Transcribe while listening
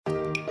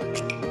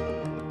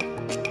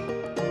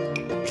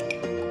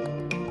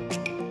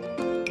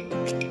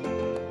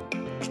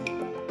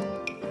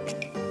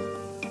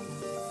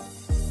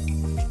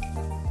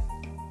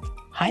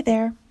Hi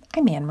there,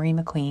 I'm Ann Marie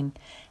McQueen,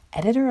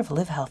 editor of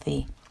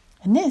Livehealthy,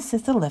 and this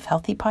is the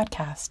Livehealthy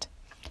podcast.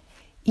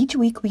 Each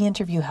week we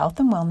interview health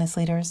and wellness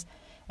leaders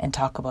and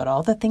talk about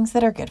all the things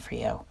that are good for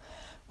you,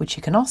 which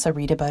you can also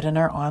read about in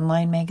our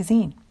online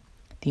magazine,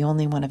 the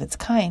only one of its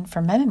kind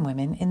for men and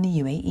women in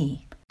the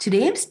UAE.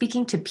 Today I'm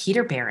speaking to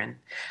Peter Barron,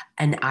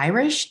 an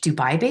Irish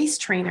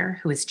Dubai-based trainer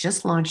who has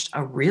just launched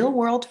a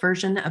real-world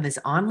version of his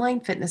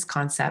online fitness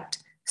concept,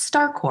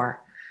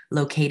 STARCORE,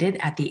 located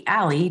at the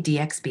Alley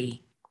DXB.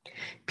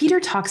 Peter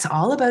talks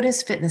all about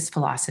his fitness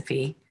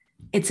philosophy.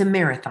 It's a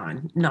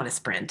marathon, not a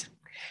sprint,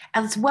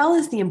 as well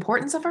as the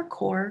importance of our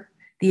core,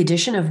 the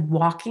addition of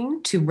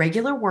walking to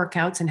regular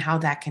workouts and how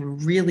that can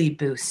really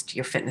boost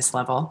your fitness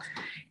level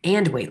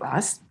and weight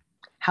loss,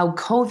 how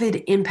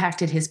COVID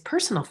impacted his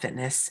personal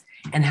fitness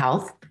and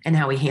health and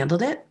how he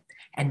handled it,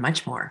 and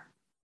much more.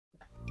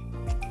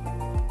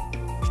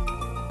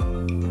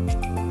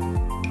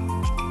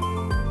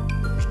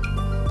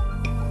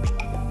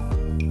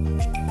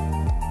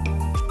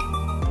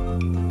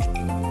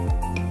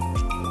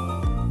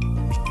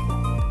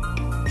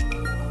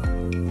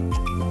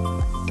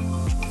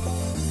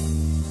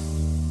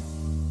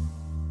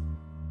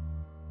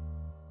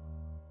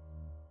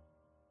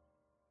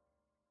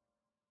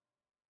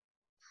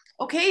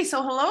 Okay,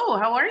 so hello,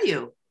 how are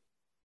you?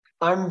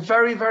 I'm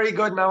very, very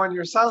good now. And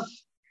yourself?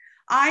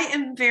 I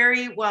am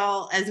very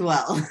well as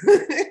well.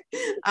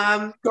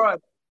 Good.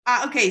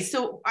 Okay,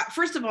 so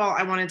first of all,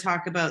 I want to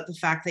talk about the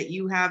fact that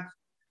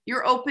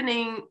you're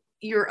opening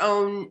your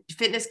own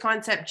fitness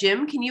concept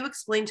gym. Can you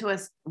explain to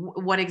us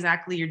what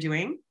exactly you're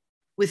doing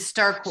with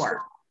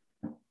STARCORE?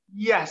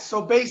 Yes.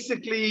 So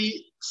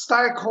basically,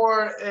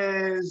 STARCORE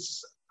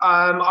is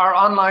our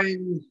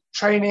online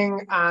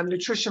training and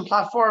nutrition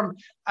platform.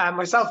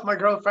 Myself and my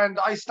girlfriend,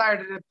 I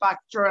started it back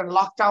during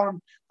lockdown,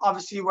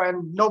 obviously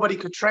when nobody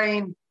could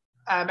train.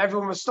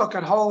 Everyone was stuck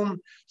at home.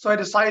 So I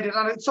decided,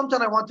 and it's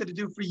something I wanted to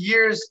do for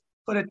years,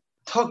 but it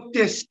took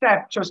this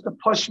step just to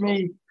push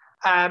me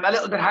a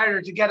little bit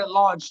harder to get it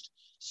launched.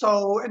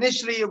 So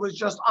initially it was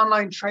just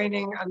online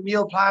training and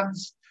meal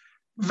plans,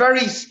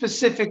 very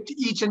specific to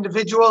each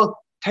individual,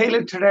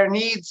 tailored to their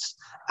needs.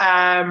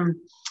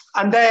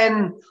 And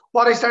then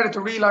what I started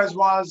to realize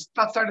was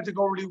that started to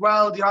go really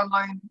well. The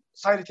online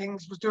side of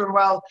things was doing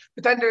well.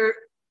 But then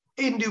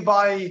in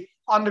Dubai,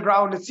 on the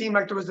ground, it seemed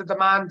like there was a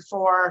demand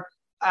for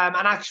an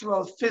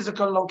actual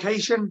physical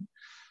location.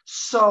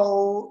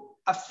 So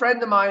a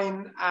friend of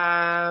mine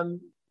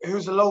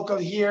who's a local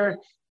here,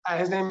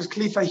 his name is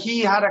Khalifa, he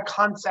had a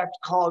concept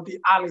called the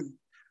Alley,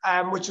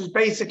 which was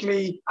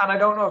basically, and I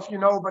don't know if you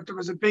know, but there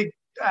was a big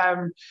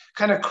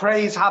kind of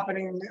craze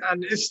happening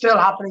and is still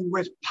happening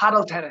with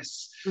paddle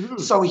tennis. Mm-hmm.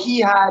 So he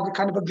had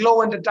kind of a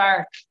glow in the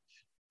dark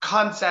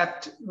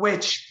concept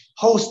which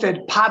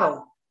hosted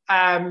paddle.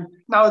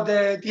 Now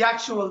the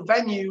actual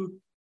venue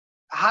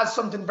has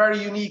something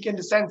very unique in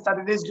the sense that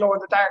it is glow in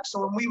the dark. So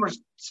when we were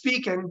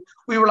speaking,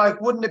 we were like,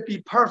 wouldn't it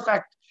be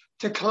perfect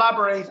to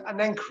collaborate and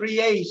then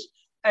create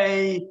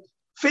a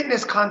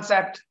fitness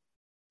concept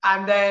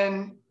and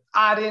then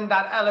add in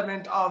that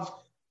element of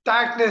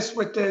darkness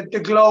with the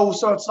glow,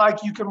 so it's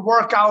like you can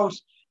work out.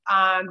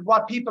 And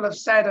what people have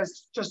said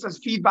as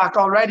feedback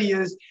already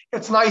is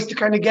it's nice to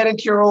kind of get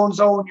into your own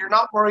zone. You're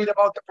not worried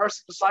about the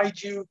person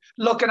beside you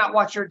looking at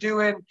what you're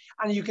doing,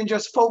 and you can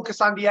just focus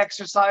on the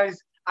exercise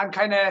and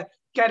kind of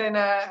get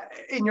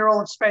in your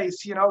own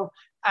space, you know.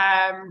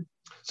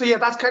 So yeah,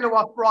 that's kind of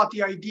what brought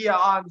the idea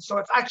on. So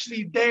it's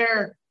actually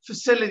their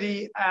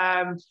facility,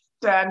 and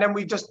then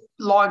we just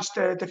launched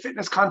the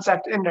fitness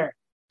concept in there.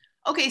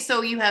 Okay,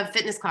 so you have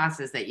fitness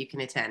classes that you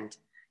can attend.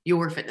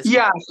 Your fitness classes.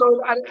 Yeah,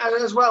 so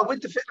and as well with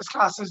the fitness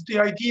classes, the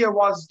idea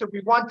was that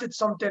we wanted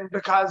something,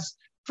 because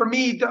for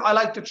me, I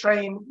like to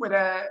train with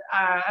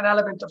an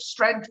element of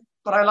strength,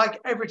 but I like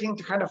everything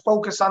to kind of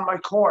focus on my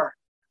core.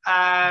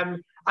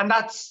 And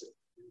that's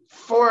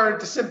for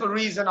the simple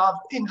reason of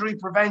injury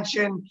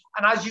prevention.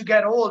 And as you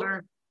get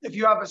older, if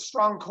you have a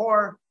strong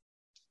core,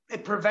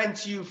 it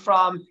prevents you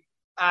from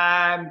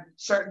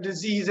certain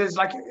diseases,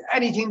 like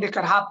anything that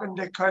could happen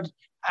that could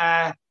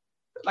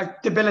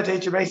like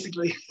debilitate you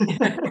basically.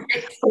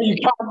 Or you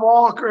can't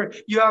walk, or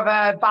you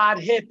have bad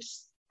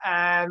hips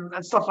and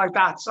stuff like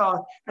that.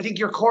 So I think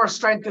your core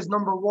strength is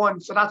number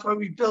one. So that's why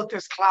we built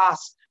this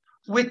class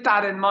with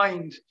that in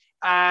mind.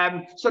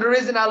 So there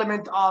is an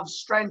element of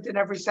strength in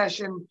every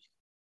session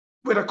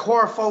with a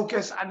core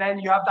focus, and then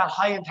you have that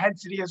high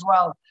intensity as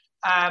well.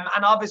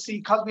 And obviously,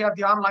 because we have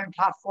the online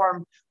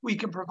platform, we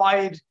can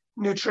provide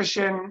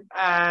nutrition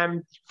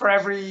for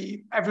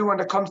everyone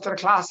that comes to the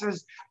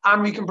classes,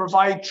 and we can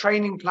provide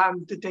training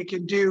plans that they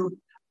can do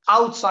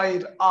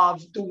outside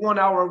of the 1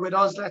 hour with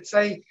us, let's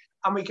say,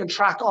 and we can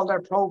track all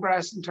their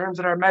progress in terms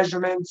of their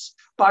measurements,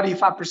 body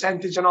fat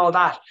percentage and all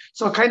that.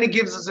 So it kind of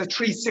gives us a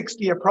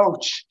 360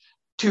 approach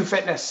to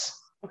fitness.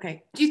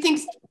 Okay. Do you think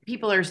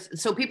people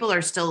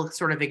are still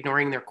sort of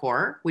ignoring their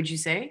core, would you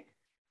say?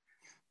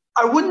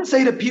 I wouldn't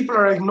say that people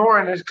are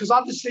ignoring it, because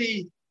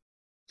obviously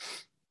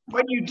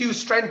when you do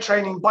strength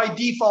training, by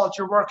default,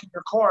 you're working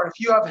your core. If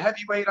you have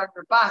heavy weight on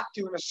your back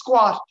doing a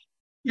squat,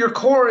 your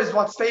core is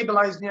what's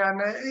stabilizing you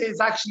and is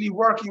actually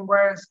working,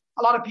 whereas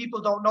a lot of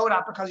people don't know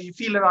that because you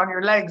feel it on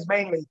your legs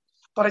mainly.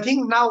 But I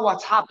think now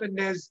what's happened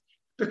is,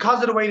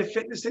 because of the way the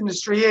fitness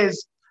industry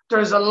is,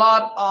 there's a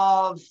lot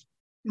of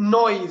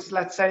noise,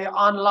 let's say,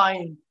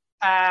 online,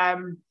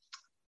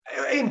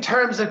 in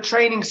terms of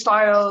training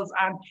styles.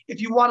 And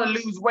if you want to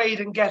lose weight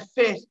and get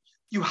fit,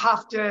 you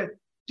have to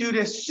do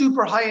this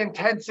super high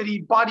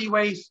intensity body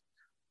weight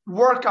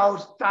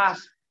workout that,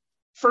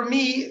 for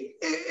me,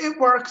 it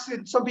works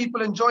and some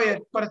people enjoy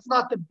it, but it's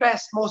not the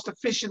best, most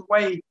efficient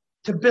way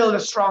to build a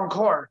strong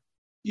core,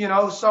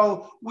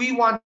 So we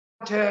want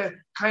to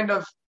kind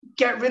of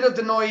get rid of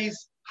the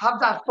noise, have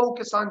that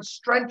focus on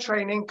strength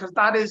training, because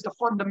that is the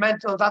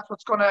fundamental. That's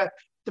what's going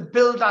to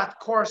build that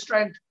core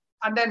strength,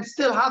 and then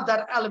still have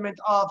that element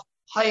of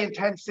high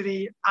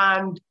intensity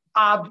and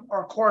ab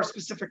or core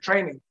specific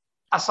training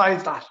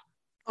aside that.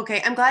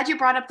 Okay, I'm glad you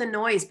brought up the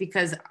noise,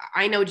 because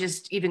I know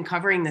just even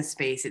covering this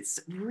space, it's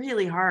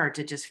really hard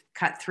to just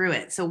cut through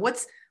it. So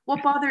what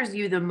bothers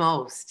you the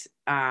most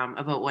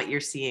about what you're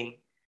seeing?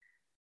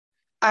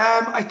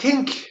 I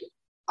think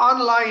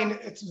online,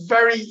 it's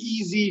very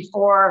easy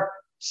for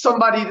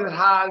somebody that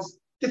has,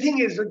 the thing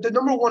is, the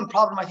number one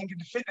problem I think in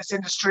the fitness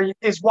industry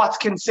is what's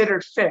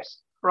considered fit,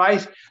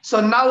 right?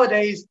 So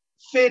nowadays,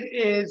 fit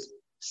is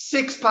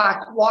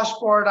six-pack,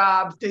 washboard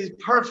abs, these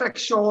perfect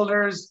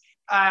shoulders,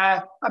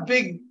 a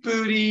big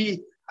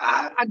booty,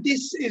 and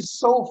this is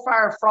so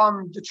far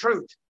from the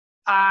truth.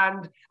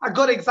 And a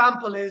good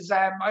example is,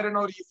 I don't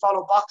know if you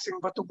follow boxing,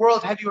 but the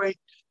world heavyweight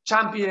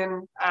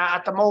champion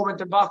at the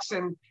moment in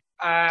boxing,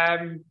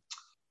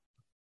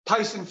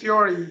 Tyson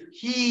Fury,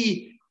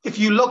 if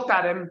you looked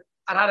at him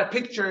and had a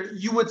picture,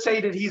 you would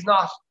say that he's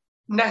not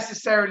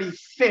necessarily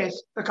fit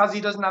because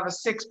he doesn't have a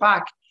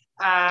six-pack.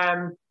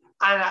 And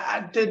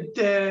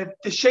the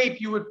shape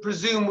you would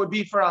presume would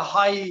be for a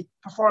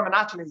high-performing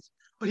athlete.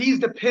 But he's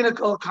the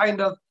pinnacle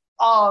kind of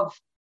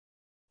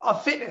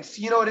fitness,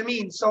 you know what I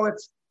mean? So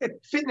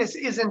fitness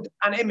isn't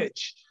an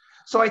image.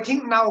 So I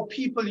think now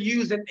people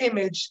use an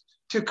image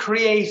to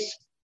create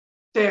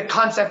the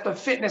concept of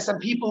fitness, and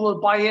people will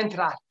buy into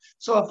that.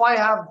 So if I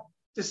have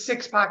the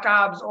six-pack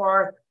abs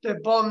or the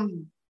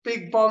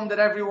big bum that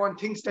everyone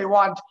thinks they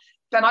want,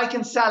 then I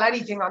can sell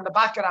anything on the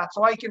back of that.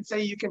 So I can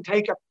say you can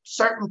take a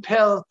certain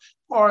pill,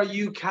 or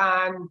you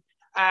can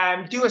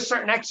do a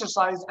certain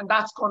exercise, and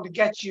that's going to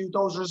get you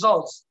those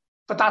results.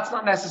 But that's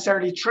not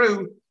necessarily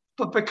true.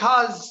 But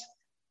because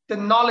the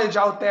knowledge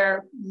out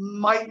there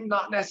might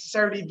not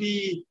necessarily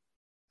be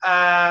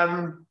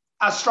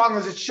as strong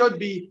as it should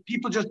be,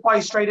 people just buy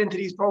straight into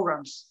these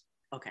programs.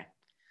 Okay.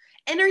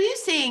 And are you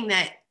saying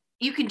that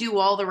you can do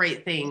all the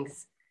right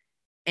things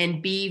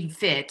and be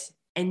fit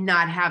and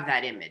not have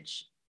that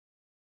image?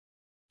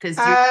 Because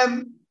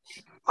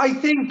I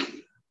think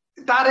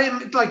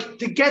that, like,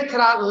 to get to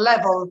that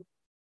level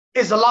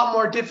is a lot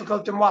more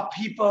difficult than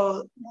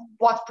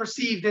what's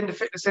perceived in the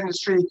fitness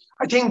industry.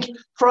 I think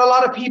for a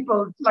lot of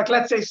people, like,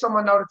 let's say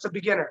someone now that's a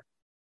beginner,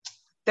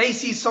 they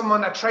see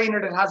a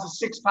trainer that has a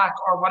six-pack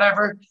or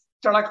whatever,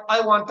 they're like,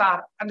 I want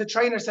that. And the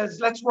trainer says,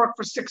 let's work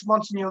for 6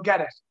 months and you'll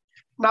get it.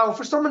 Now,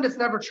 for someone that's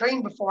never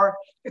trained before,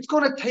 it's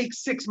going to take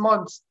 6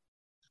 months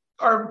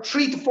or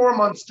 3 to 4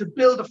 months to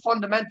build the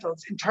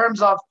fundamentals in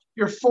terms of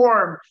your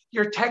form,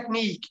 your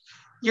technique,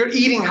 your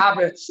eating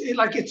habits.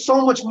 It's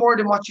so much more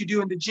than what you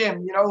do in the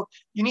gym.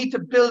 You need to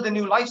build a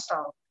new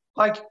lifestyle.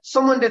 Like,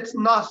 someone that's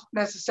not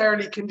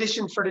necessarily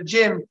conditioned for the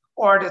gym,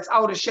 or that's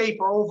out of shape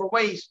or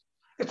overweight,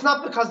 it's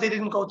not because they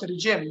didn't go to the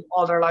gym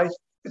all their life.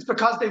 It's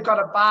because they've got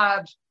a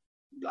bad,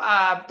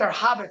 their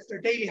habits, their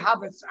daily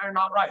habits are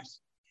not right.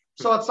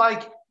 So it's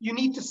like, you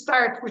need to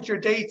start with your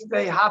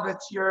day-to-day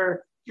habits,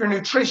 your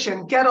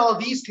nutrition, get all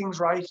these things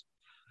right,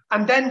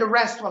 and then the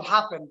rest will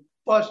happen.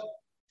 But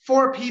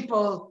for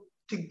people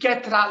to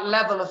get to that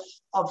level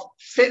of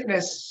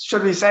fitness,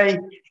 should we say,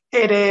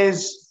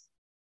 it's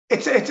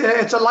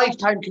a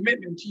lifetime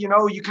commitment.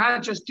 You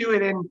can't just do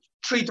it in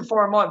 3 to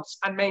 4 months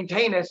and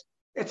maintain it.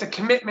 It's a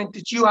commitment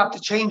that you have to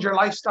change your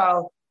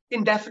lifestyle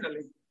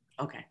indefinitely.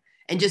 Okay.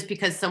 And just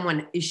because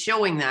someone is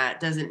showing that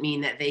doesn't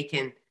mean that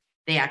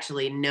they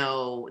actually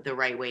know the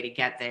right way to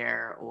get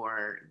there,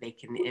 or they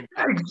can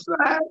impact.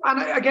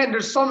 And again,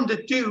 there's some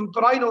that do,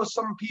 but I know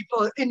some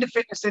people in the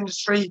fitness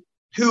industry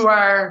who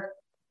are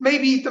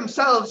maybe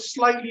themselves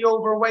slightly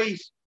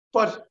overweight,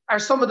 but are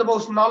some of the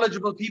most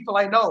knowledgeable people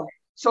I know.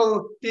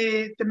 So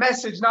the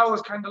message now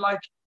is kind of like,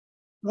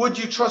 would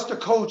you trust a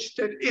coach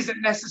that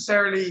isn't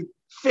necessarily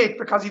fit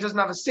because he doesn't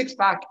have a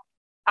six-pack?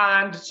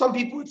 And some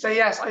people would say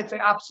yes. I'd say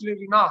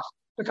absolutely not.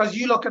 Because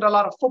you look at a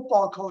lot of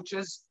football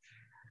coaches,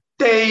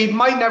 they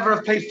might never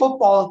have played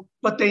football,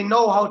 but they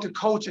know how to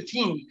coach a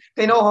team.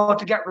 They know how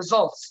to get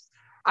results.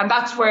 And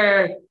that's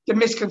where the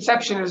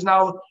misconception is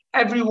now.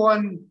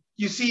 Everyone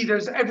you see,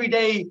 every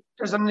day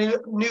there's a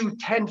new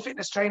 10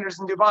 fitness trainers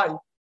in Dubai.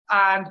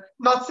 And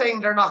not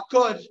saying they're not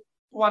good.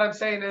 What I'm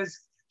saying is,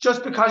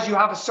 just because you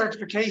have a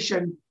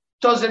certification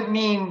doesn't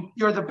mean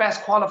you're the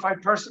best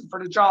qualified person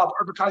for the job,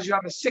 or because you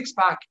have a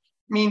six-pack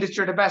mean that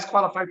you're the best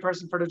qualified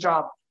person for the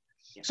job.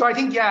 So I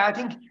think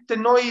the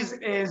noise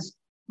is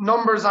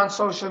numbers on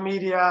social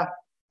media,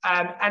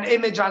 an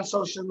image on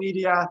social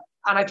media.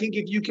 And I think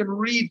if you can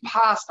read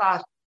past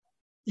that,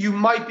 you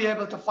might be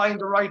able to find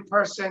the right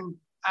person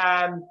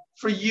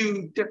for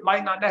you that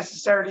might not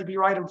necessarily be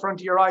right in front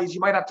of your eyes.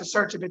 You might have to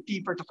search a bit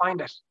deeper to find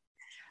it.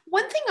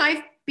 One thing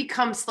I've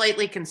become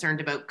slightly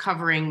concerned about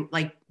covering,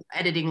 like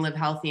editing Live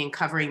Healthy and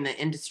covering the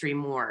industry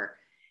more,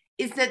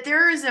 is that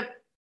there is a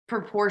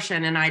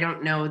proportion, and I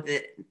don't know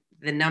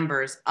the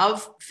numbers,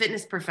 of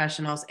fitness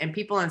professionals and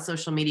people on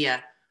social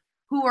media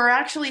who are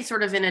actually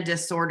sort of in a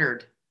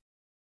disordered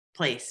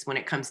place when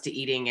it comes to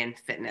eating and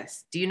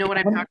fitness. Do you know what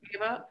I'm talking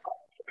about?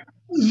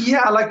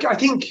 Yeah, like I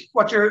think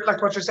what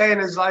you're saying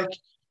is, like,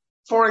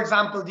 for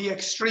example, the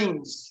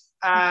extremes.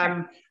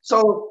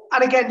 So,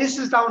 and again, this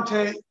is down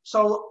to,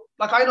 so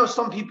like I know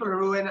some people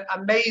who are in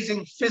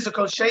amazing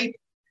physical shape.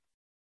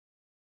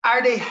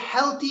 Are they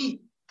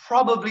healthy?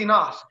 Probably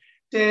not.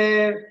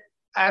 The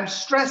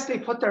stress they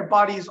put their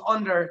bodies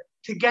under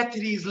to get to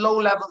these low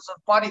levels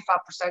of body fat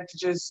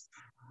percentages,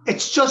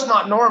 it's just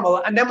not normal.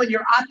 And then when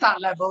you're at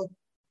that level,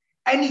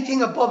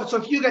 anything above it, so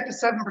if you get to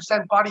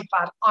 7% body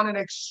fat on an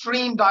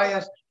extreme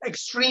diet,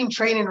 extreme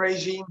training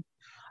regime,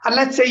 and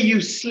let's say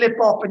you slip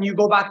up and you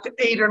go back to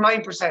 8 or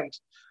 9%,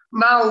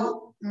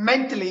 now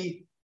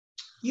mentally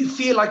you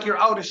feel like you're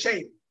out of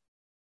shape,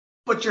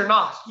 but you're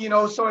not,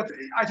 so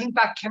I think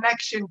that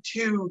connection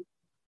to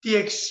the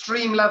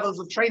extreme levels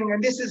of training,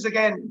 and this is,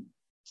 again,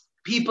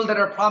 people that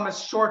are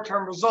promised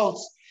short-term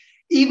results,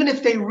 even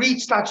if they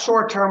reach that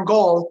short-term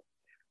goal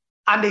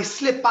and they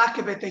slip back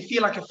a bit, they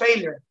feel like a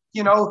failure,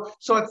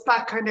 so it's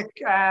that kind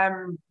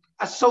of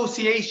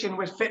association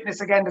with fitness.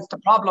 Again, that's the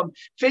problem.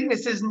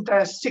 Fitness isn't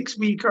a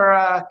 6-week or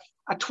a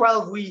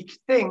 12-week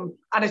thing,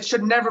 and it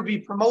should never be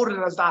promoted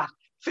as that.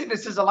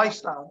 Fitness is a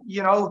lifestyle,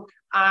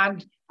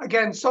 and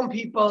again, some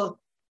people,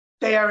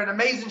 they are in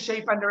amazing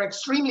shape and they're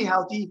extremely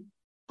healthy,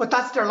 but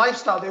that's their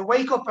lifestyle. They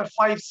wake up at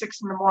 5,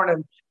 6 in the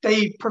morning.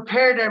 They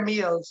prepare their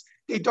meals.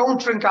 They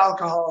don't drink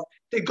alcohol.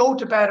 They go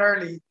to bed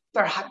early.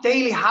 Their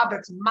daily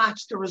habits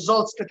match the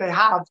results that they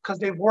have because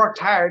they've worked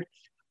hard,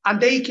 and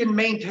they can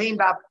maintain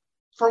that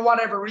for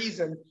whatever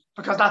reason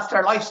because that's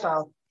their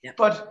lifestyle. Yeah.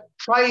 But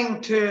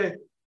trying to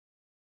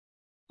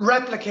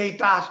replicate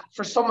that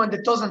for someone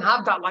that doesn't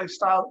have that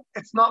lifestyle,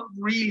 it's not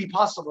really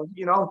possible,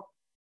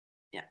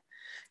 Yeah.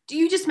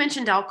 You just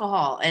mentioned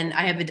alcohol, and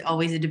I have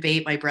always a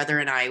debate, my brother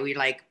and I, we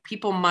like,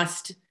 people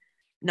must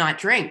not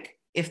drink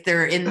if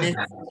they're in this,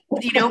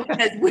 because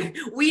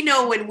we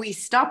know when we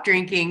stop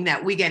drinking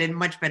that we get in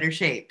much better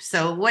shape.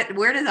 So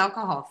where does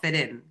alcohol fit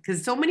in?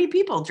 Because so many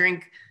people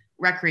drink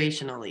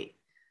recreationally.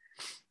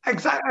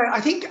 Exactly. I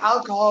think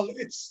alcohol,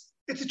 it's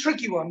a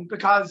tricky one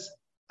because,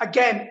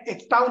 again,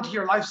 it's down to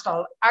your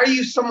lifestyle. Are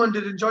you someone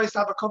that enjoys to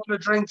have a couple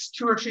of drinks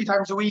 2 or 3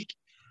 times a week?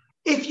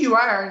 If you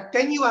are,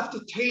 then you have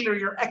to tailor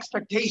your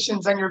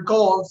expectations and your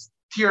goals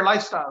to your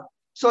lifestyle.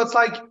 So it's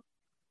like,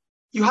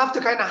 you have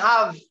to kind of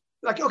have,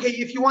 like, okay,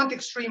 if you want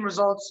extreme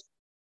results,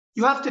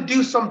 you have to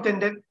do something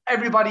that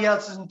everybody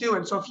else isn't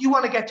doing. So if you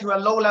want to get to a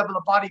low level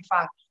of body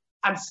fat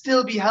and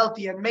still be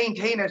healthy and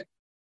maintain it,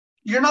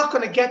 you're not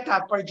going to get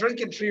that by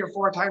drinking 3 or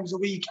 4 times a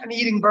week and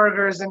eating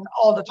burgers and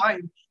all the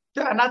time.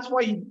 And that's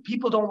why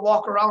people don't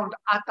walk around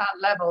at that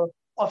level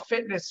of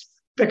fitness,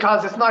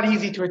 because it's not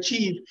easy to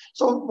achieve.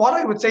 So what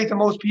I would say to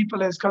most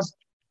people is, because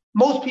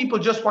most people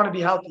just want to be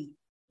healthy,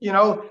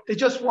 they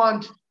just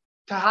want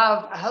to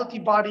have a healthy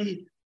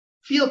body,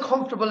 feel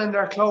comfortable in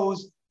their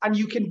clothes, and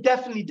you can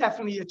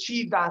definitely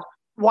achieve that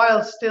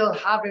while still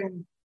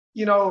having,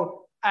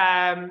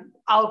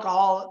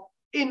 alcohol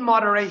in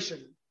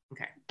moderation.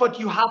 Okay. But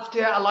you have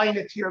to align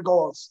it to your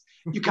goals.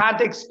 You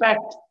can't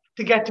expect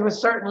to get to a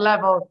certain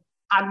level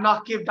and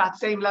not give that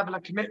same level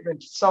of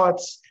commitment. So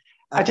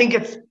I think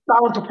it's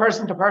down to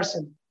person to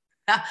person.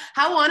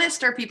 How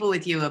honest are people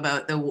with you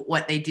about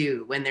what they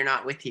do when they're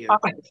not with you?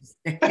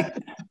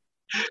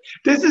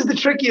 This is the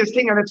trickiest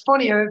thing. And it's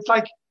funny. And it's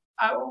like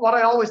what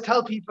I always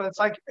tell people, it's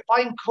like, if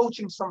I'm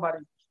coaching somebody,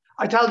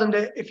 I tell them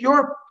that if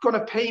you're going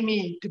to pay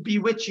me to be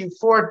with you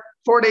 4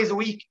 days a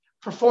week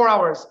for 4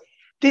 hours,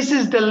 this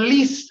is the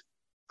least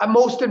and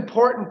most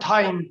important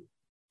time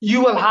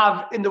you will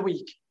have in the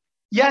week.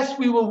 Yes,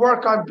 we will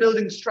work on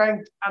building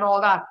strength and all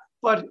that.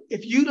 But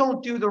if you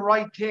don't do the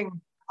right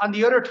thing on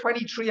the other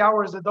 23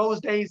 hours of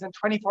those days and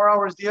 24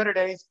 hours the other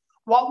days,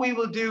 what we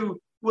will do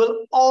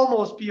will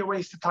almost be a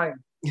waste of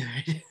time.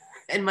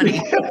 And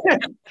money.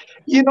 And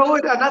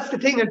that's the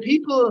thing. And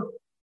people,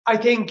 I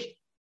think,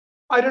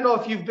 I don't know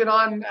if you've been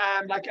on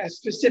like a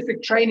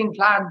specific training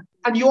plan,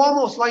 and you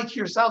almost lie to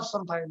yourself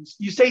sometimes.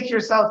 You say to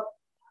yourself,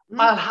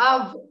 I'll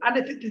have,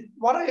 and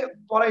what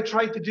I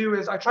try to do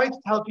is I try to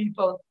tell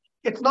people,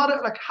 it's not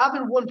like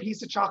having one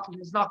piece of chocolate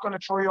is not going to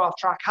throw you off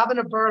track. Having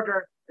a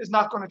burger is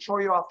not going to throw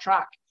you off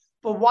track.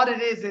 But what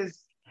it is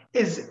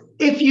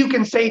if you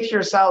can say to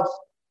yourself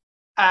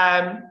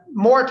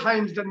more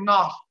times than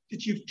not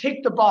that you've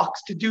ticked the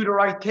box to do the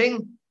right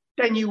thing,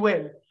 then you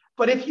win.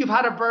 But if you've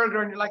had a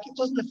burger and you're like, it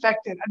doesn't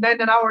affect it, and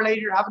then an hour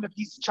later you're having a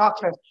piece of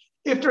chocolate,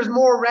 if there's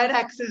more red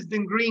X's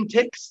than green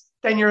ticks,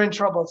 then you're in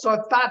trouble. So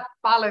it's that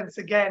balance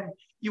again.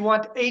 You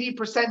want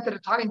 80% of the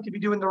time to be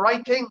doing the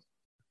right thing,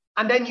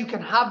 and then you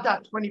can have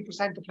that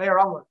 20% to play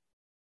around with.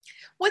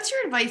 What's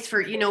your advice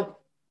for,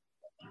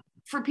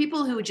 for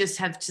people who just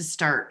have to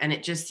start and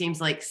it just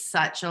seems like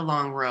such a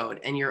long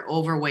road and you're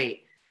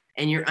overweight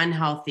and you're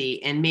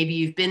unhealthy and maybe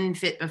you've been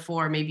fit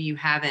before, maybe you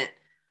haven't.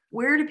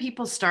 Where do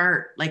people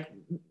start? Like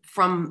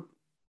from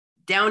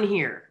down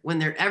here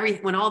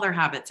when all their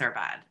habits are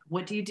bad?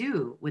 What do you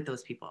do with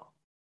those people?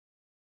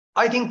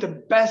 I think the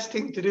best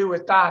thing to do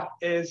with that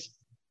is,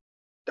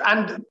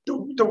 and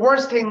the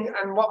worst thing,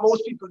 and what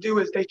most people do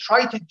is they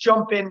try to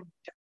jump in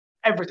to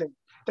everything.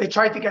 They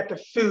try to get the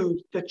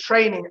food, the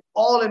training,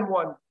 all in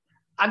one.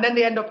 And then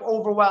they end up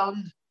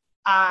overwhelmed.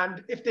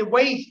 And if the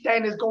weight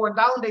then is going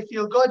down, they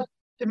feel good.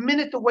 The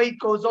minute the weight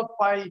goes up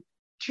by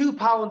 2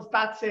 pounds,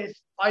 that's it.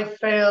 I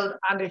failed,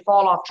 and they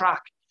fall off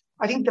track.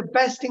 I think the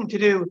best thing to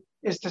do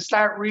is to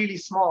start really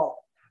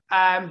small.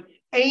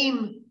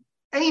 Aim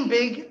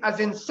big, as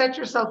in set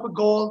yourself a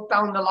goal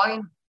down the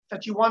line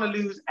that you want to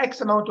lose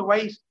X amount of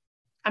weight,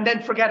 and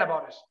then forget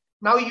about it.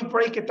 Now you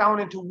break it down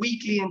into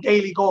weekly and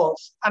daily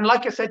goals. And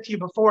like I said to you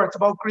before, it's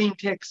about green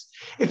ticks.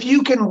 If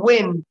you can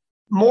win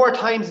more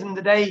times in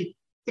the day,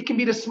 it can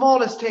be the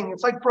smallest thing.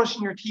 It's like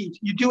brushing your teeth.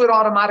 You do it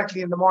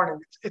automatically in the morning.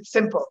 It's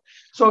simple.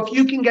 So if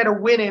you can get a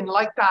win in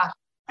like that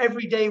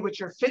every day with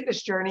your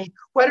fitness journey,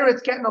 whether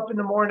it's getting up in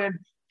the morning,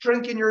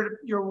 drinking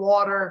your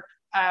water,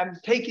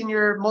 taking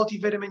your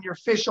multivitamin, your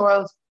fish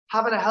oils,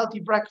 having a healthy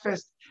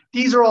breakfast,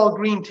 these are all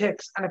green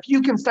ticks. And if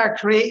you can start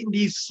creating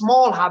these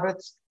small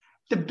habits,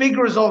 the big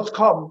results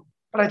come.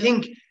 But I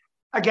think,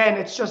 again,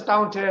 it's just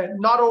down to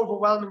not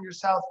overwhelming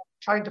yourself,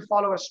 trying to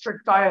follow a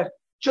strict diet.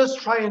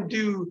 Just try and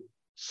do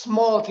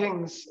small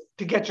things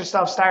to get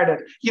yourself started.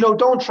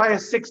 Don't try a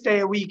 6-day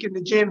a week in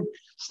the gym.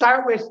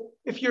 Start with,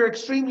 if you're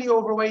extremely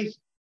overweight,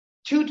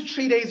 2 to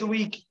 3 days a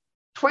week,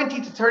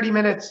 20 to 30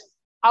 minutes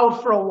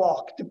out for a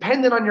walk,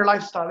 depending on your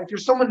lifestyle. If you're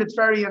someone that's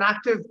very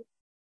inactive,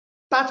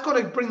 that's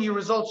going to bring you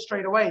results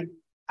straight away.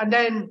 And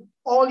then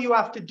all you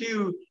have to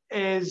do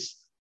is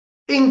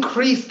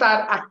increase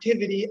that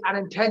activity and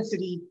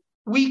intensity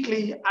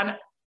weekly, and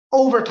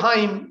over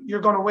time,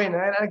 you're going to win.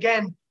 And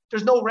again,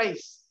 there's no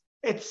race.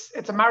 It's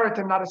a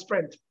marathon, not a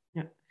sprint.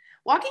 Yeah.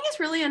 Walking is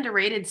really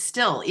underrated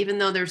still, even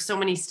though there's so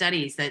many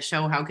studies that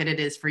show how good it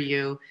is for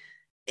you.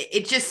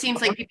 It just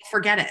seems like people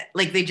forget it.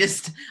 Like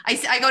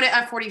I go to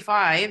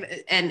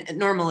F45 and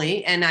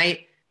normally, and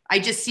I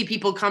just see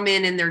people come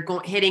in and they're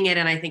hitting it.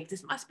 And I think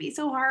this must be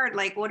so hard.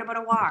 Like, what about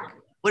a walk?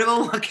 What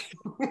about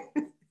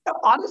walking?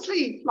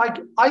 Honestly, like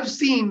I've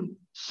seen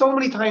so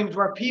many times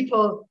where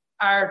people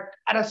are,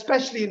 and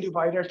especially in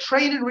Dubai, they're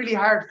training really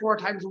hard 4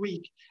 times a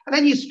week. And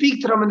then you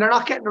speak to them and they're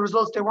not getting the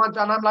results they want.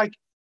 And I'm like,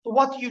 but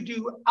what do you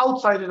do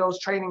outside of those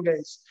training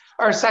days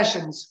or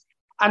sessions?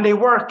 And they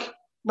work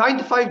 9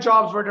 to 5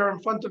 jobs where they're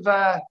in front of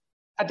a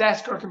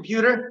desk or a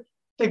computer.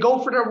 They go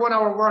for their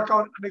 1-hour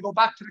workout and they go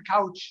back to the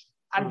couch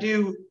and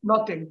do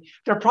nothing.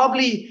 They're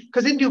probably,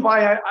 because in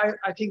Dubai,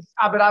 I think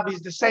Abu Dhabi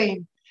is the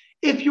same.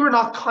 If you're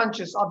not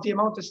conscious of the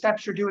amount of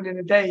steps you're doing in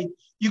a day,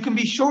 you can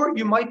be sure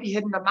you might be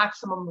hitting a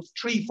maximum of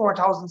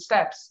 3,000-4,000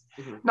 steps.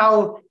 Mm-hmm.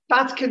 Now,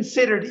 that's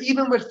considered,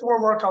 even with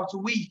 4 workouts a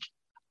week,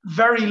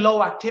 very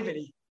low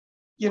activity,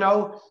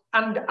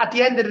 and at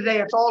the end of the day,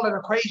 it's all an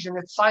equation,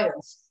 it's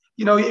science.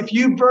 If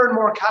you burn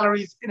more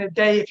calories in a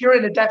day, if you're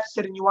in a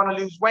deficit and you want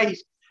to lose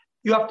weight,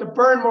 you have to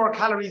burn more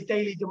calories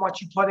daily than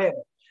what you put in.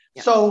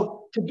 Yeah.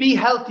 So to be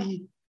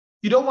healthy,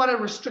 you don't want to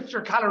restrict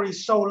your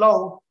calories so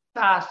low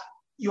that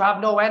you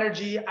have no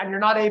energy and you're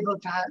not able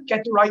to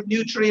get the right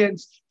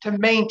nutrients to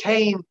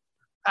maintain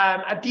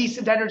a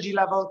decent energy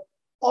level.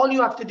 All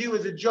you have to do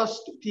is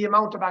adjust the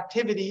amount of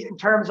activity in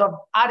terms of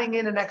adding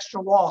in an extra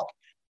walk,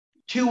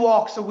 2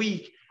 walks a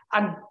week.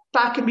 And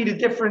that can be the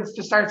difference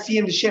to start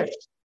seeing the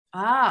shift.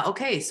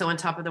 Okay. So on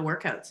top of the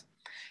workouts.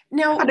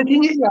 Now, and the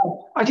thing is,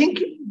 I think,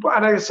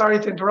 and I'm sorry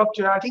to interrupt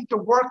you, I think the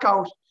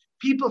workout,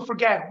 people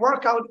forget,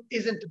 workout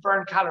isn't to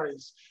burn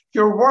calories.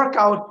 Your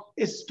workout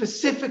is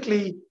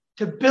specifically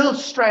to build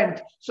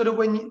strength, so that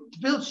to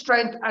build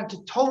strength and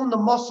to tone the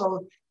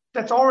muscle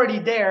that's already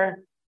there,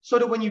 so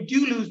that when you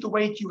do lose the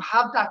weight, you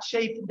have that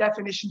shape and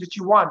definition that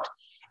you want.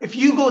 If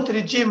you go to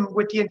the gym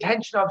with the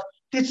intention of,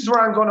 this is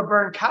where I'm going to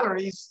burn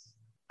calories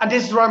and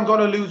this is where I'm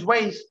going to lose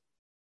weight,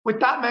 with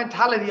that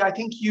mentality, I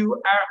think you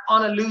are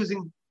on a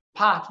losing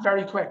path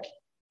very quick.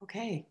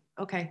 Okay.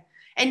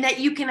 And that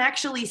you can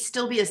actually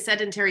still be a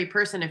sedentary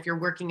person if you're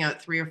working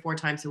out 3 or 4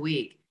 times a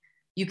week.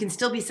 You can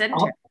still be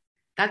sedentary.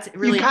 That's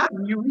really,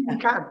 you really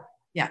can.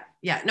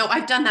 Yeah. No,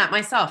 I've done that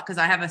myself because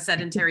I have a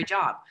sedentary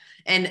job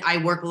and I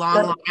work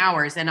long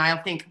hours, and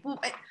I'll think, well,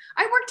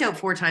 I worked out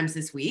 4 times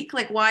this week.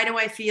 Like, why do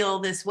I feel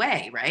this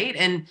way? Right.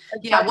 And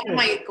one of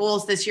my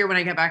goals this year when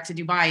I get back to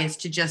Dubai is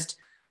to just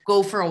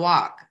go for a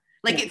walk.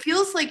 Like, it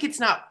feels like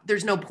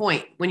there's no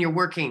point when you're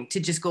working to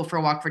just go for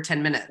a walk for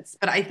 10 minutes,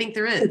 but I think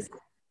there is.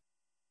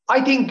 I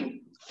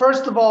think,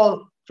 first of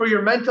all, for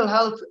your mental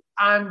health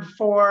and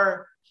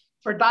for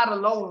that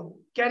alone,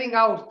 getting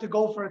out to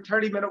go for a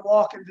 30-minute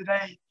walk in the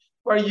day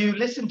where you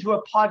listen to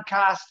a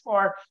podcast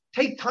or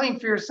take time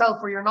for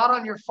yourself where you're not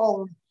on your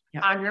phone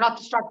and you're not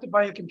distracted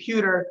by a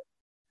computer,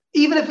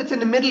 even if it's in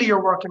the middle of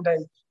your working day,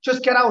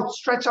 just get out,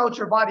 stretch out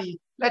your body,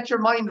 let your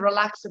mind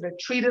relax a bit,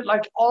 treat it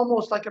like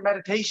almost like a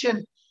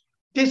meditation.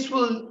 This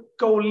will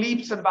go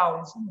leaps and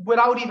bounds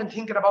without even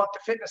thinking about the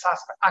fitness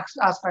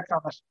aspect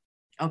of it.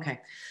 Okay.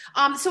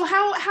 So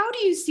how do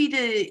you see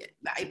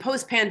the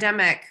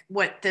post-pandemic,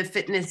 what the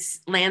fitness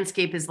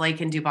landscape is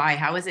like in Dubai?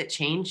 How has it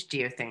changed, do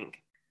you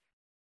think?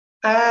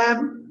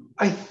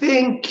 I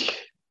think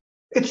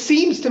it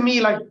seems to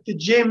me like the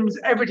gyms,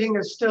 everything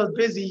is still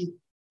busy.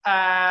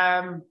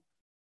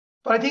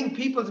 But I think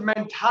people's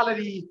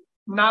mentality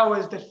now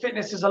is that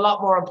fitness is a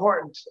lot more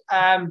important.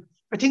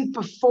 I think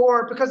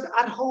before, because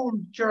at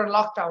home during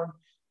lockdown,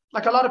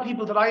 like a lot of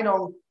people that I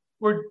know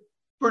were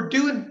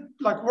doing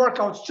like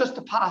workouts just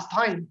to pass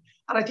time.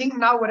 And I think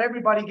now with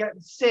everybody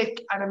getting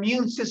sick and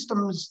immune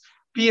systems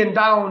being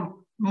down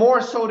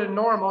more so than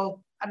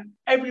normal, and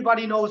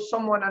everybody knows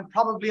someone and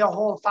probably a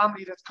whole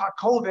family that's caught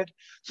COVID.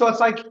 So it's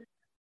like,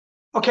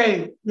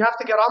 okay, we have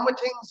to get on with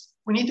things.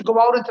 We need to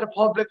go out into the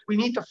public. We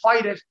need to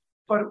fight it.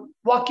 But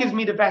what gives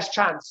me the best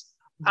chance?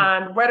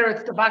 And whether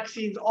it's the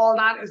vaccines, all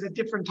that is a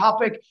different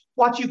topic.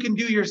 What you can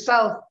do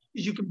yourself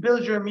is you can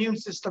build your immune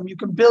system. You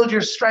can build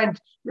your strength,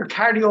 your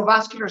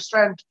cardiovascular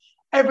strength,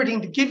 everything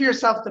to give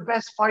yourself the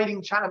best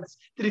fighting chance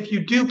that if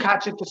you do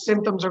catch it, the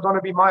symptoms are going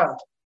to be mild.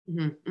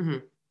 Mm-hmm, mm-hmm.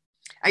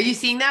 Are you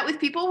seeing that with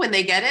people when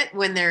they get it,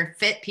 when they're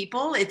fit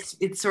people, it's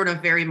sort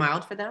of very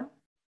mild for them?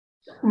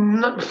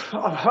 No,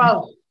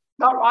 well,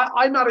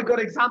 I'm not a good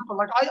example.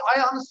 Like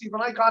I honestly,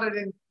 when I got it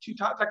in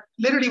 2000, like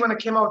literally when it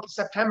came out in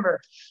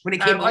September, when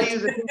it came out,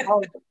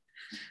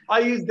 I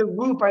use the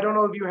Whoop. I don't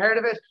know if you heard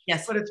of it.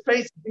 Yes. But it's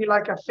basically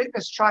like a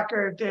fitness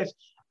tracker that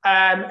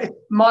it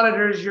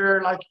monitors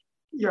your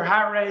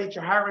heart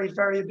rate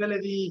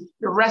variability,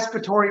 your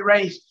respiratory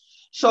rate.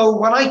 So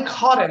when I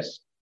caught it,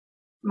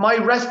 my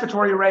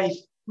respiratory rate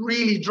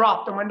really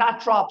dropped. And when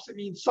that drops, it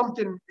means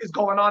something is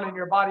going on in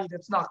your body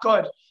that's not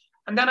good.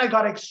 And then I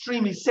got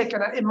extremely sick.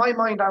 And in my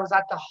mind, I was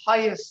at the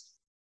highest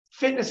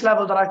fitness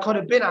level that I could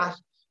have been at.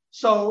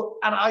 So,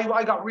 and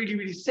I got really,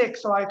 really sick.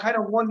 So I kind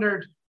of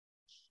wondered,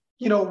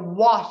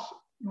 what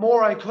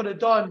more I could have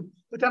done.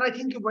 But then I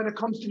think when it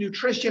comes to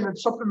nutrition and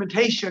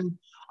supplementation,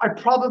 I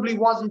probably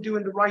wasn't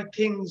doing the right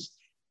things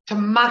to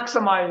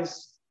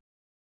minimize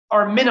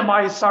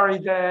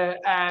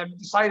the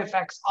side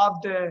effects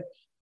of the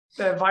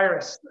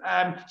virus.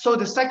 So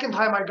the second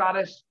time I got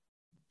it,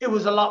 it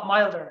was a lot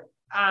milder.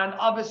 And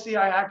obviously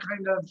I had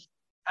kind of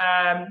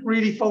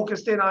really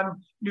focused in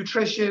on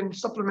nutrition,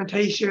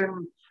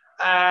 supplementation.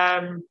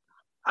 And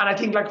I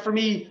think like for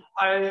me,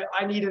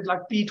 I needed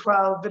like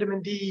B12,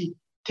 vitamin D,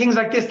 things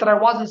like this that I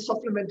wasn't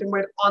supplementing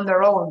with on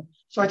their own.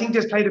 So I think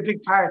this played a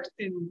big part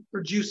in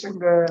reducing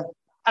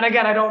and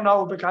again, I don't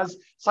know because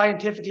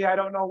scientifically, I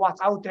don't know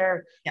what's out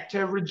there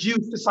to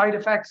reduce the side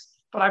effects,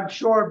 but I'm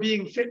sure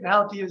being fit and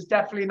healthy is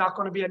definitely not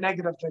going to be a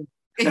negative thing.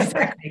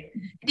 Exactly.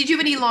 Did you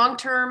have any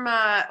long-term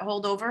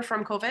holdover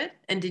from COVID?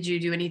 And did you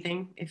do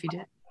anything if you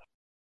did?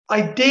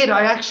 I did.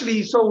 I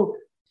actually,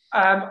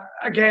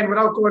 again,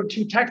 without going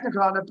too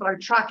technical on it, but I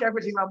track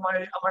everything on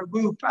my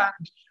Whoop,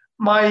 and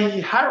my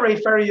heart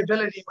rate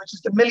variability, which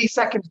is the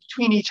milliseconds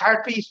between each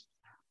heartbeat,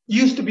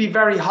 used to be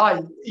very high.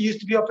 It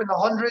used to be up in the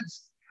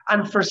hundreds.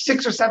 And for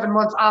 6 or 7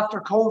 months after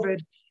COVID,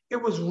 it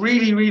was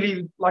really,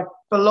 really like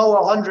below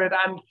 100.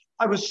 And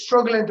I was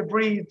struggling to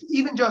breathe,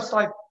 even just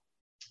like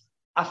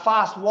a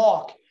fast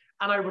walk.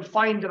 And I would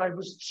find that I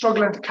was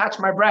struggling to catch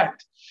my breath.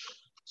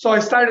 So I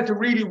started to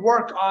really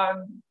work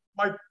on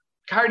my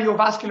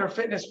cardiovascular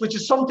fitness, which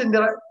is something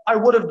that I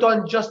would have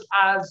done just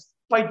as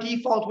by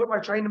default with my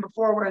training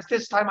before, whereas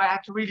this time I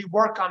had to really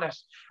work on it.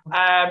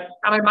 And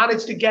I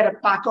managed to get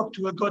it back up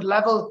to a good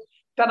level.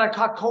 Then I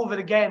caught COVID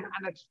again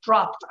and it's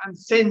dropped. And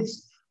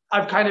since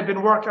I've kind of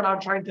been working on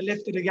trying to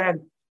lift it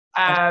again.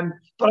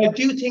 But I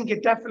do think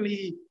it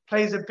definitely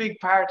plays a big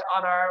part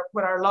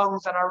with our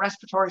lungs and our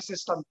respiratory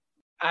system,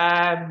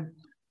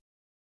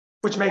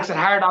 which makes it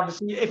hard,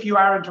 obviously, if you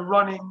are into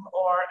running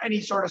or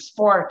any sort of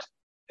sport.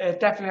 It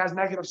definitely has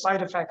negative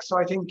side effects. So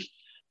I think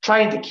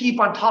trying to keep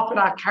on top of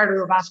that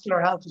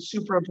cardiovascular health is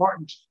super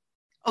important.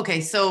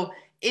 Okay, so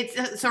it's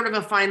a sort of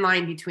a fine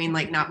line between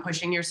like not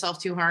pushing yourself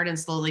too hard and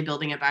slowly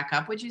building it back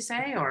up, would you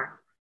say?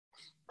 Or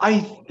I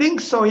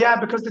think so, yeah,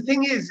 because the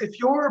thing is, if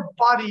your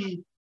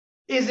body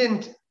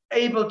isn't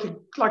able to,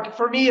 like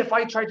for me, if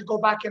I tried to go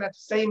back in at the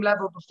same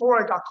level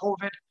before I got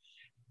COVID,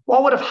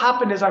 what would have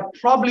happened is I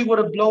probably would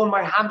have blown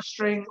my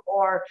hamstring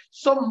or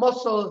some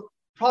muscle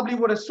probably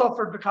would have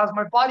suffered because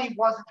my body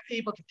wasn't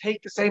able to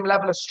take the same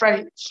level of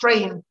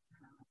strain.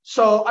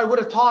 So I would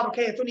have thought,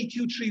 okay, it's only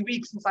 2-3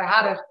 weeks since I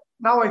had it.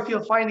 Now I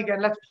feel fine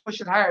again. Let's push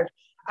it hard.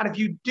 And if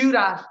you do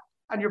that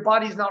and your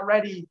body's not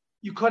ready,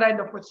 you could end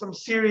up with some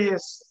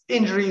serious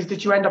injuries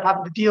that you end up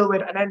having to deal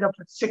with and end up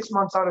with 6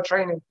 months out of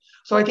training.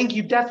 So I think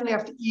you definitely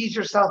have to ease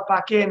yourself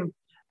back in.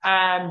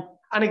 And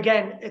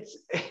again,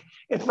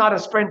 it's not a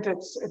sprint,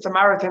 it's a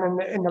marathon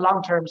in the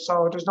long term.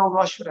 So there's no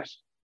rush with it.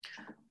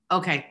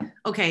 Okay.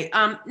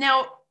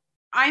 Now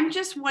I'm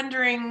just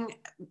wondering,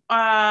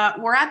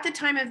 we're at the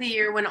time of the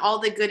year when all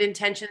the good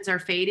intentions are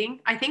fading.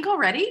 I think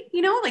already,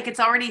 like it's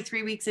already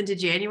 3 weeks into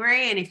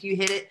January. And if you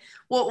hit it,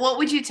 what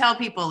would you tell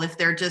people if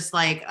they're just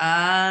like,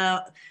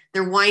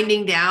 they're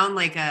winding down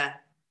like a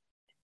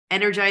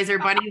Energizer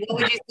bunny?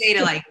 What would you say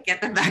to like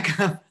get them back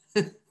up?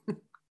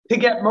 To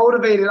get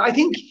motivated. I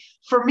think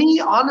for me,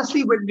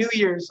 honestly, with New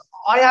Year's,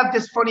 I have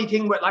this funny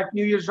thing with like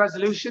New Year's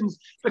resolutions,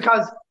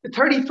 because the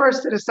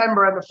 31st of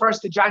December and the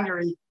 1st of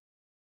January,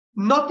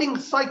 nothing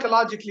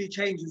psychologically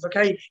changes.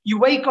 Okay. You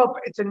wake up,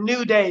 it's a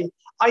new day.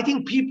 I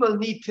think people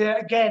need to,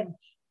 again,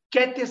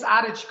 get this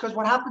attitude, because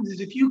what happens is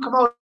if you come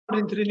out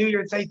into the new year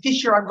and say,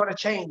 this year I'm going to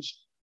change,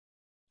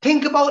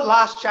 think about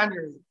last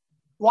January.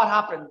 What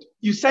happened?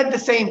 You said the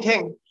same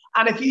thing.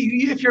 And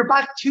if you're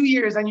back 2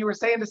 years and you were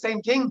saying the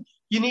same thing,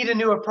 you need a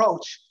new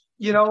approach,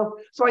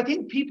 So I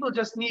think people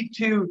just need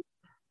to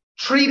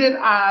treat it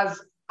as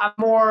a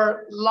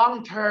more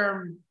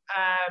long-term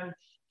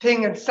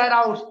thing and set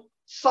out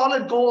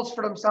solid goals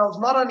for themselves,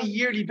 not on a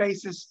yearly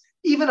basis,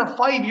 even a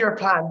 5-year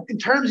plan in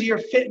terms of your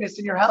fitness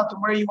and your health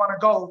and where you want to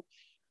go.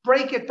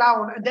 Break it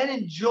down and then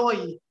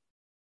enjoy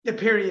the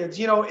periods,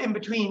 in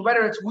between,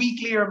 whether it's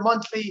weekly or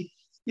monthly,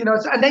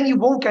 and then you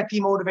won't get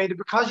demotivated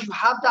because you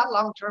have that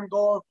long-term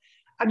goal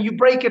and you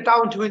break it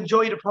down to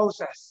enjoy the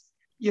process,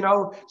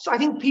 So I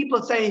think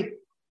people say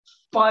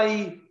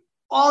by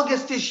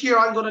August this year,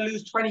 I'm going to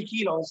lose 20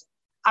 kilos.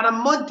 And a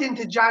month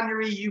into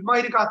January, you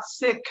might have got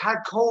sick, had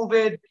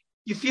COVID,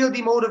 you feel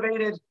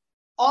demotivated.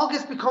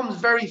 August becomes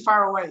very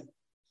far away.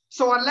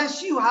 So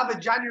unless you have a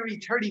January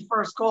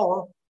 31st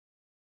goal,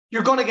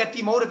 you're going to get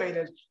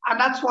demotivated. And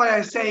that's why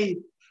I say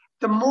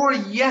the more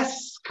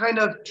yes kind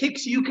of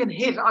ticks you can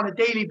hit on a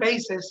daily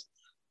basis,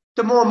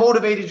 the more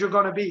motivated you're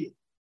going to be.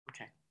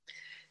 Okay.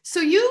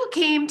 So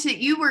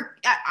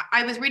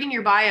I was reading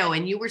your bio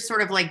and you were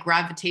sort of like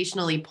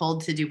gravitationally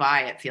pulled to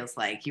Dubai. It feels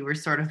like you were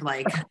sort of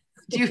like,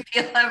 do you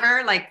feel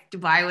ever like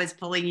Dubai was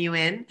pulling you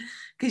in?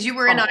 Because you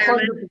were in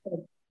Ireland.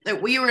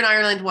 We were in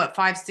Ireland, what,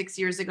 5-6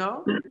 years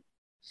ago?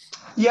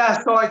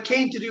 Yeah. So I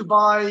came to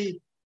Dubai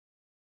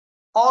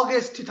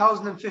August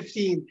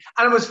 2015.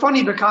 And it was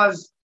funny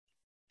because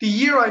the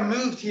year I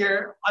moved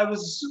here, I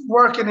was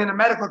working in a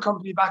medical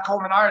company back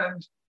home in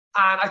Ireland,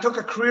 and I took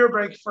a career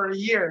break for a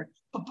year.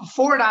 But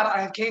before that,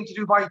 I had came to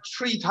Dubai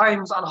 3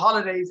 times on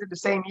holidays in the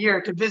same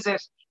year to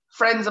visit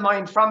friends of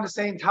mine from the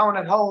same town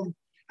at home.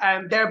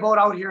 And they're both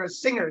out here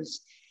as singers.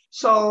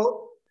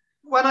 So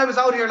when I was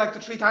out here like the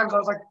 3 times, I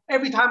was like,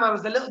 every time I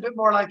was a little bit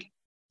more like,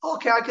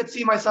 okay, I could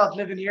see myself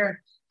living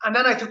here. And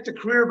then I took the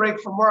career break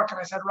from work and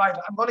I said, right,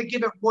 I'm going to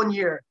give it 1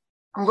 year.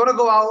 I'm going to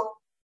go out,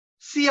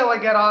 see how I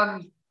get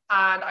on.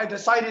 And I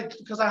decided,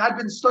 because I had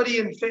been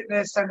studying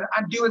fitness and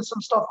doing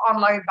some stuff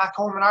online back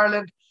home in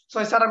Ireland. So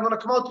I said, I'm going to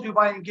come out to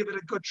Dubai and give it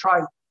a good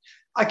try.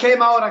 I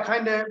came out, I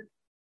kind of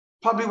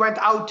probably went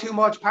out too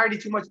much,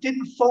 partied too much,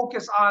 didn't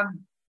focus on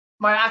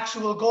my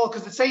actual goal.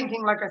 Because the same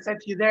thing, like I said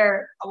to you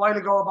there a while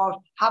ago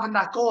about having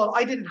that goal,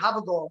 I didn't have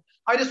a goal.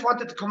 I just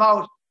wanted to come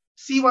out,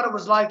 see what it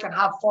was like and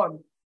have fun.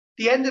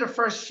 The end of the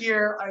first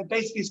year, I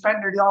basically spent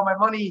nearly all my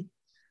money,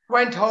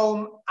 went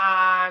home,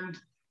 and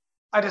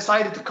I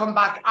decided to come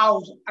back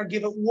out and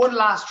give it one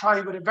last try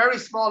with a very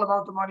small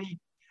amount of money,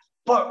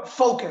 but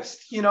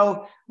focused,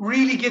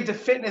 really give the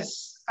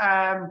fitness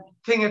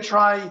thing a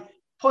try,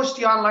 push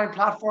the online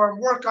platform,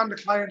 work on the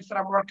clients that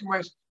I'm working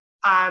with,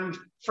 and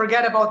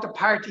forget about the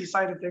party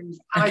side of things.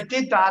 And I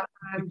did that,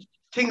 and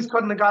things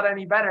couldn't have got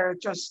any better.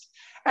 Just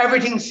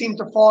everything seemed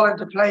to fall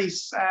into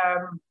place.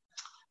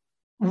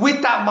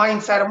 With that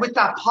mindset and with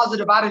that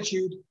positive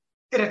attitude,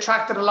 it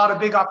attracted a lot of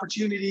big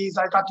opportunities.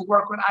 I got to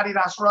work with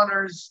Adidas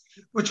runners,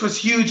 which was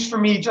huge for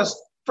me just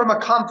from a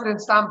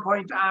confidence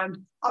standpoint, and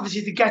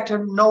obviously to get to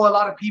know a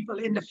lot of people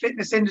in the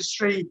fitness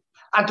industry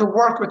and to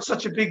work with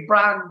such a big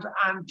brand.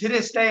 And to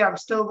this day, I'm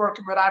still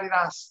working with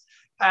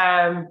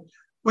Adidas,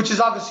 which is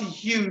obviously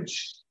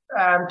huge,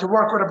 to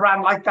work with a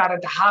brand like that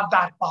and to have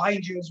that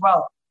behind you as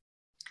well.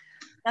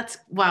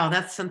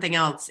 That's something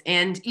else.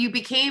 And you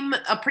became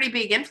a pretty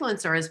big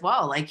influencer as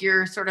well. Like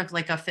you're sort of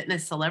like a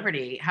fitness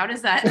celebrity.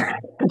 What's that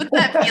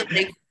feel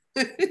like?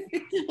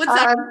 What's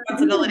that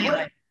responsibility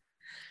like?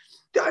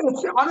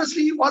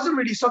 Honestly, it wasn't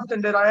really something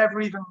that I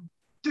ever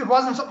it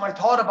wasn't something I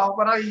thought about.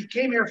 When I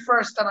came here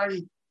first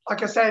and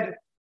like I said,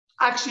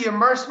 actually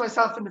immersed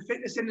myself in the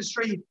fitness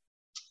industry,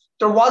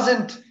 there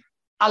wasn't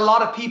a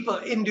lot of people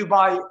in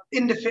Dubai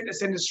in the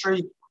fitness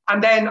industry.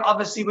 And then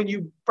obviously when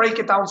you break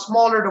it down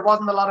smaller, there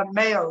wasn't a lot of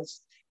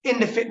males in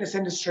the fitness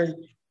industry.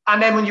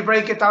 And then when you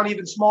break it down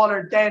even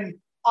smaller, then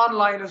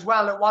online as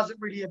well, it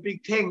wasn't really a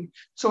big thing.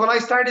 So when I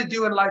started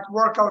doing like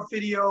workout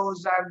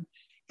videos, and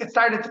it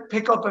started to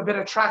pick up a bit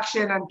of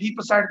traction and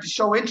people started to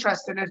show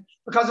interest in it,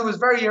 because it was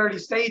very early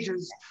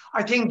stages,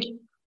 I think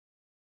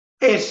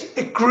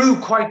it grew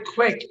quite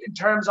quick in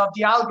terms of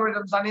the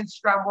algorithms on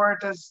Instagram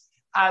weren't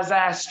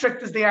as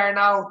strict as they are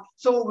now.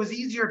 So it was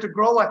easier to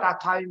grow at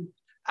that time.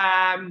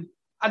 And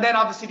then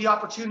obviously the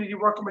opportunity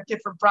working with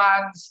different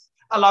brands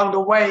along the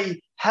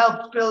way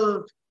helped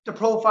build the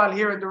profile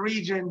here in the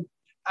region.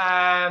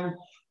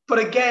 But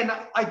again,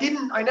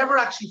 I never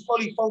actually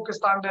fully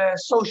focused on the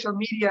social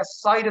media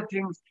side of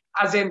things,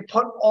 as in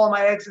put all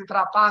my eggs into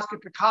that basket,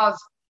 because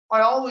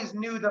I always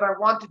knew that I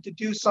wanted to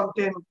do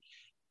something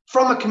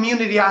from a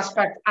community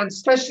aspect, and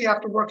especially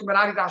after working with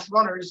Adidas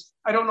runners.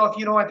 I don't know if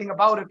you know anything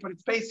about it, but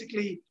it's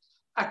basically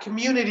a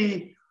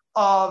community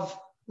of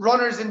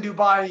runners in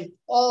Dubai,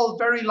 all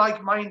very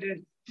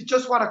like-minded, that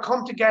just want to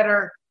come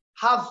together,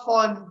 have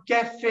fun,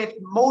 get fit,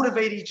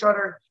 motivate each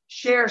other,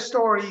 share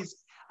stories.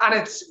 And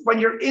it's when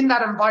you're in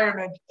that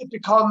environment, it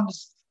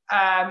becomes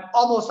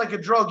almost like a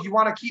drug. You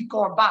want to keep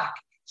going back.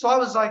 So I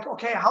was like,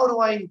 okay, how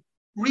do I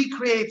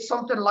recreate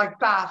something like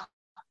that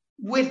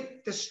with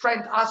the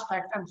strength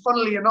aspect? And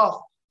funnily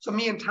enough, so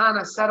me and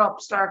Tana set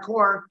up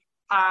STARCORE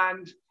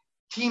and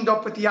teamed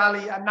up with the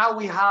Alley. And now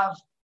we have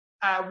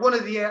one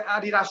of the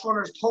Adidas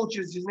runners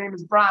coaches. His name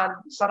is Bran,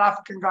 South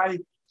African guy.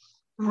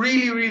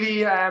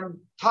 Really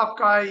top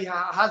guy,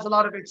 has a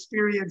lot of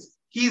experience.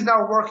 He's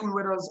now working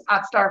with us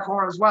at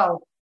STARCORE as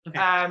well.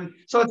 Okay.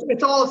 So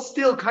it's all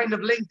still kind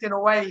of linked in a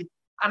way.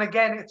 And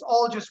again, it's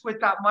all just with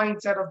that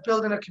mindset of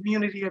building a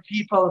community of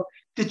people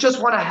that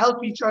just want to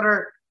help each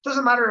other.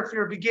 Doesn't matter if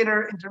you're a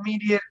beginner,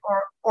 intermediate,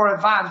 or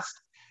advanced.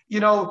 You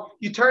know,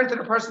 you turn to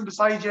the person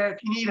beside you. If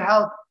you need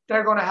help,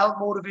 they're going to help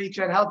motivate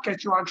you and help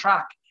get you on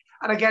track.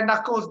 And again,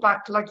 that goes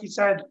back to, like you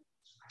said,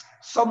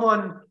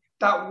 someone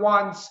that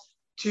wants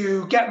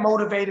to get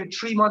motivated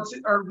 3 months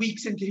or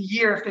weeks into the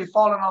year if they've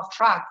fallen off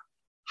track.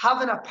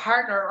 Having a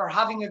partner or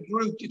having a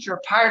group that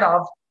you're part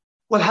of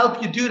will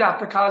help you do that,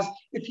 because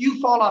if you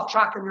fall off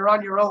track and you're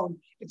on your own,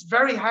 it's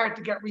very hard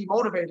to get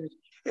remotivated.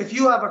 If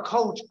you have a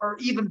coach, or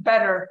even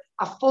better,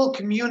 a full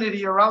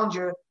community around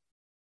you,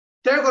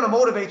 they're going to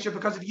motivate you,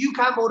 because if you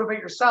can't motivate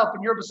yourself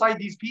and you're beside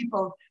these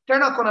people, they're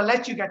not going to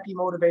let you get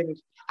demotivated.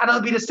 And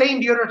it'll be the same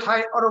the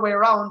other way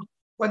around.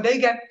 When they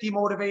get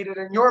demotivated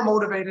and you're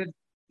motivated,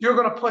 you're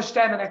going to push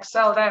them and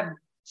excel them.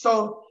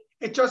 So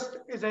it just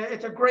is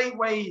it's a great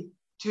way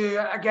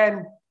to,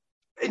 again,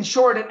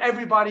 ensure that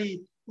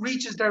everybody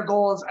reaches their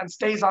goals and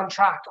stays on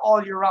track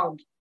all year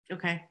round.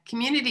 Okay.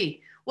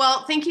 Community.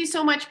 Well, thank you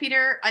so much,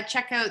 Peter.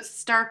 Check out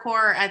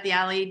STARCORE at the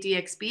Alley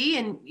DXB,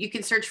 and you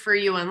can search for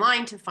you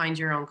online to find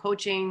your own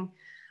coaching.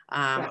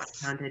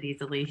 Yes. I found it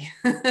easily.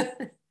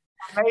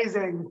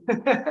 Amazing.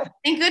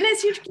 Thank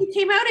goodness you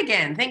came out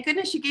again. Thank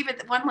goodness you gave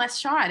it one less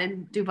shot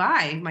in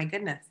Dubai. My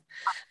goodness.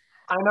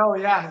 I know,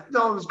 yeah.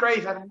 No, it was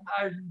great. And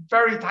I'm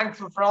very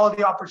thankful for all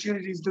the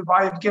opportunities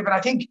Dubai have given. I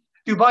think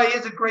Dubai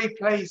is a great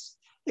place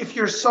if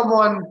you're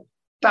someone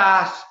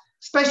that,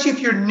 especially if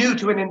you're new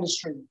to an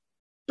industry,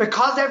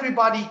 because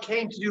everybody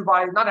came to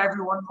Dubai, not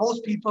everyone,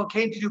 most people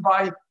came to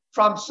Dubai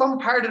from some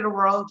part of the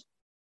world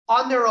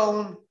on their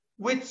own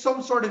with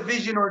some sort of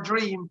vision or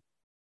dream,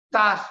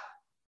 that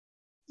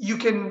you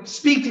can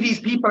speak to these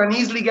people and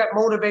easily get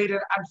motivated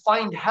and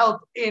find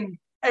help in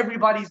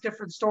everybody's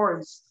different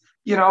stories.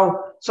 You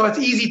know, so it's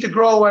easy to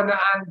grow and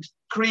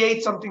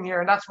create something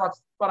here. And that's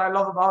what I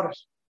love about it.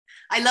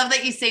 I love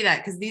that you say that,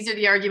 because these are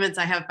the arguments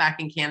I have back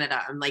in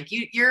Canada. I'm like,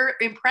 your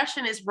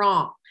impression is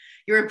wrong.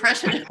 Your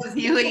impression of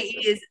UAE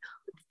is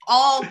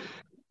all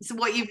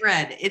what you've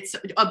read. It's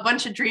a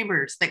bunch of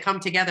dreamers that come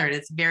together, and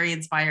it's very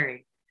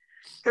inspiring.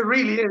 It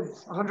really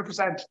is,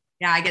 100%.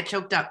 Yeah, I get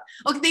choked up.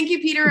 Okay, thank you,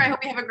 Peter. I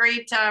hope you have a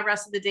great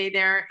rest of the day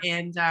there.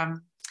 And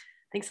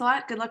thanks a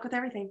lot. Good luck with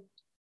everything.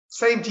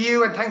 Same to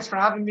you, and thanks for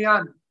having me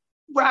on.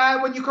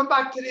 When you come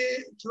back to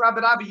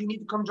Abu Dhabi, you need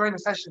to come join a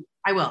session.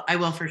 I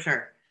will for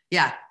sure.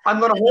 Yeah. I'm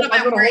gonna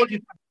hold you.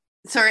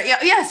 Sorry. Yeah,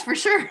 yes, for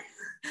sure.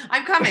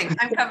 I'm coming. Okay.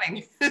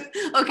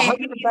 100%. Thank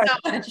you so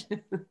much.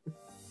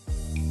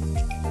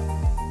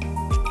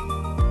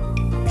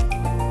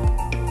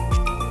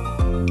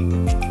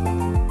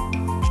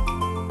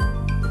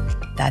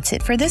 That's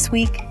it for this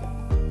week.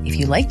 If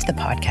you liked the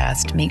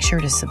podcast, make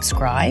sure to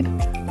subscribe,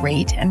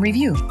 rate, and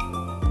review.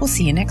 We'll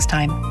see you next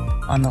time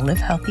on the Live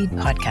Healthy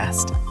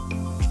podcast.